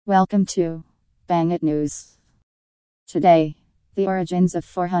Welcome to Bang It News. Today, the origins of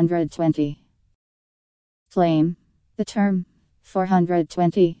 420. Claim. The term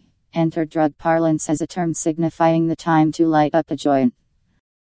 420 entered drug parlance as a term signifying the time to light up a joint.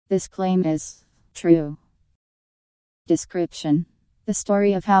 This claim is true. Description. The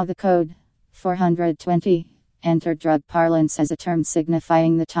story of how the code 420 entered drug parlance as a term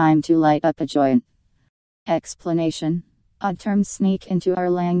signifying the time to light up a joint. Explanation. Odd terms sneak into our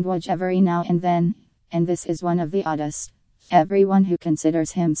language every now and then, and this is one of the oddest. Everyone who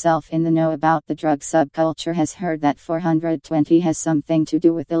considers himself in the know about the drug subculture has heard that 420 has something to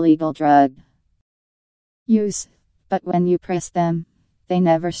do with illegal drug use, but when you press them, they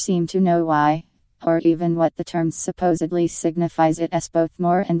never seem to know why, or even what the term supposedly signifies. It as both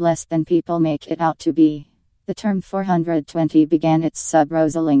more and less than people make it out to be. The term 420 began its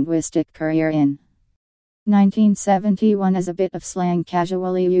sub-rosa linguistic career in 1971 as a bit of slang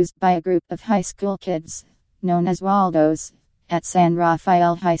casually used by a group of high school kids, known as Waldos, at San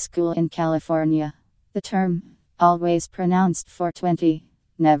Rafael High School in California. The term, always pronounced 420,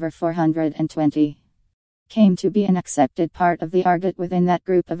 never 420, came to be an accepted part of the argot within that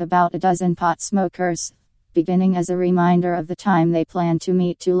group of about a dozen pot smokers, beginning as a reminder of the time they planned to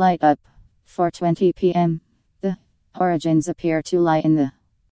meet to light up 4:20 p.m. The origins appear to lie in the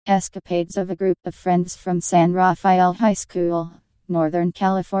escapades of a group of friends from San Rafael High School, Northern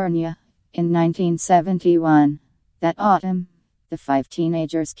California, in 1971. That autumn, the 5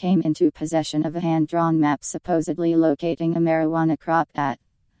 teenagers came into possession of a hand-drawn map supposedly locating a marijuana crop at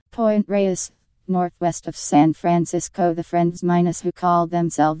Point Reyes, northwest of San Francisco. The friends minus who called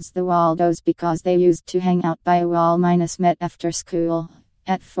themselves the Waldos because they used to hang out by a wall minus met after school,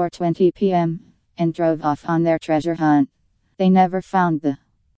 at 4:20 p.m., and drove off on their treasure hunt. They never found the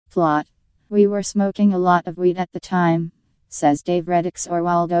plot. We were smoking a lot of weed at the time, says Dave Reddix, or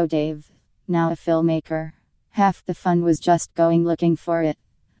Waldo Dave, now a filmmaker. Half the fun was just going looking for it.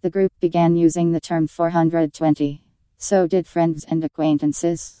 The group began using the term 420. So did friends and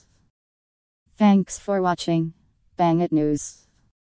acquaintances. Thanks for watching. Bang It News.